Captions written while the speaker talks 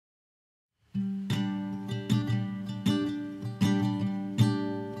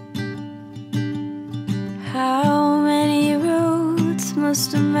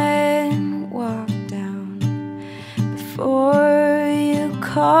must a man walk down before you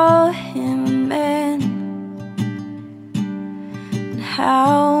call him a man? And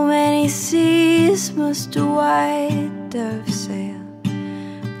how many seas must a white dove sail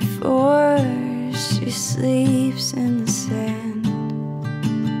before she sleeps in the sand?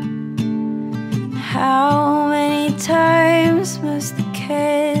 How many times must the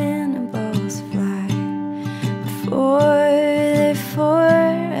cannonballs fly before they're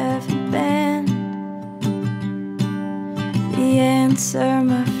forever banned? The answer,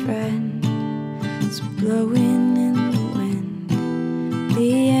 my friend, is blowing in the wind.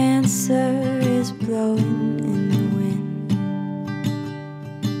 The answer is blowing in the wind.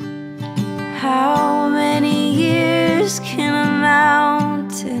 How many years can a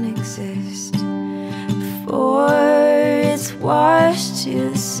mountain exist before it's washed to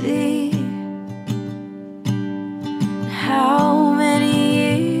the sea? How many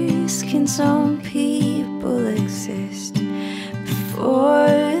years can some people exist before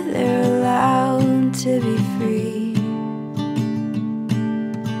they're allowed to be free?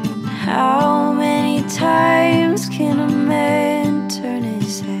 How many times can a man turn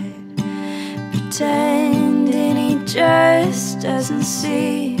his head, pretending he just doesn't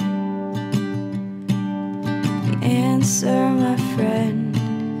see? The answer, my friend,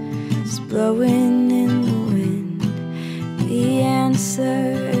 is blowing in the wind. The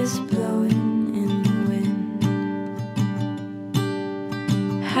answer is blowing in the wind.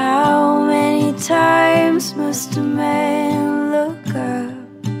 How many times must a man look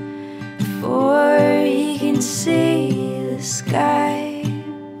up before he can see the sky?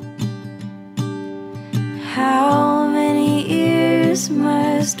 How many ears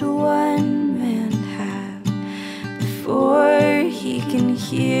must one man have before he can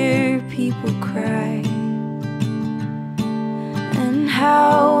hear people cry? And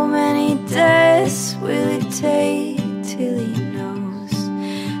how many deaths will it take till he knows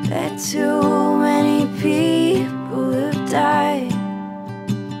that too many people have died?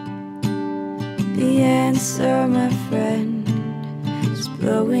 The answer, my friend, is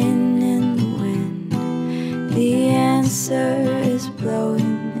blowing in the wind. The answer is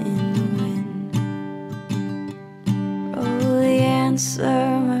blowing in the wind. Oh, the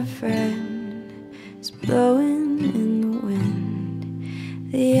answer, my friend, is blowing in the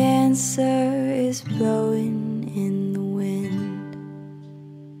wind. The answer is blowing in the wind.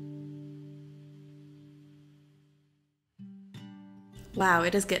 Wow,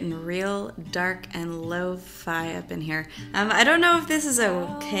 it is getting real dark and lo-fi up in here. I don't know if this is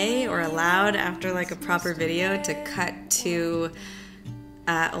okay or allowed after like a proper video to cut to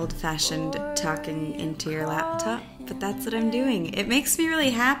old-fashioned talking into your laptop, but that's what I'm doing. It makes me really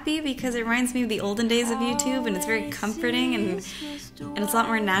happy because it reminds me of the olden days of YouTube, and it's very comforting and it's a lot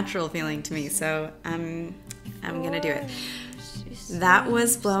more natural feeling to me, so I'm gonna do it. That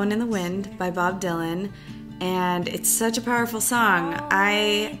was Blowin' in the Wind by Bob Dylan, and it's such a powerful song.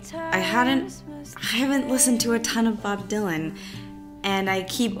 I haven't listened to a ton of Bob Dylan, and I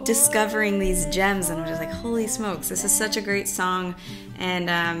keep discovering these gems, and I'm just like, holy smokes, this is such a great song, and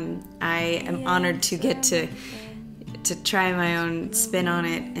I am honored to get to try my own spin on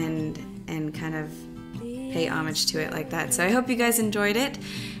it and kind of pay homage to it like that. So I hope you guys enjoyed it,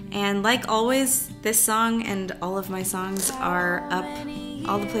 and like always, this song and all of my songs are up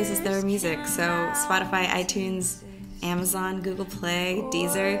all the places there are music, so Spotify, iTunes, Amazon, Google Play,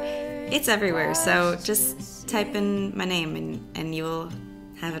 Deezer, it's everywhere. So just type in my name and you'll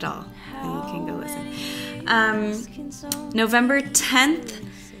have it all, and you can go listen. November 10th,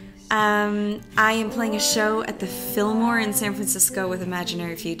 I am playing a show at the Fillmore in San Francisco with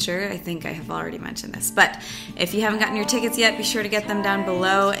Imaginary Future. I think I have already mentioned this, but if you haven't gotten your tickets yet, be sure to get them down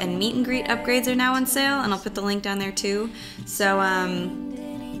below, and meet and greet upgrades are now on sale, and I'll put the link down there too. So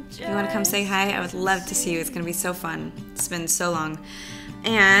if you want to come say hi, I would love to see you. It's going to be so fun. It's been so long.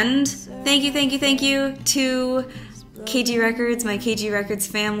 And thank you to KG Records, my KG Records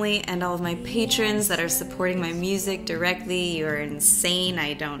family, and all of my patrons that are supporting my music directly. You are insane.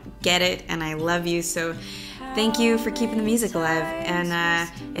 I don't get it, and I love you. So thank you for keeping the music alive. And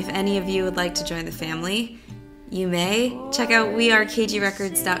if any of you would like to join the family, you may. Check out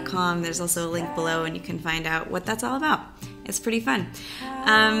wearekgrecords.com. There's also a link below, and you can find out what that's all about. It's pretty fun.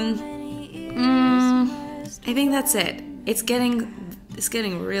 I think that's it. It's getting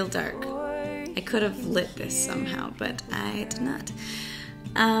real dark. I could have lit this somehow, but I did not.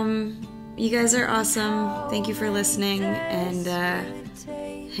 You guys are awesome. Thank you for listening and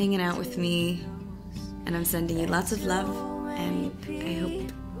hanging out with me. And I'm sending you lots of love, and I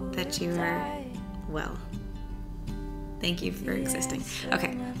hope that you are well. Thank you for existing.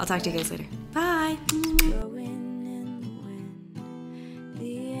 Okay, I'll talk to you guys later. Bye.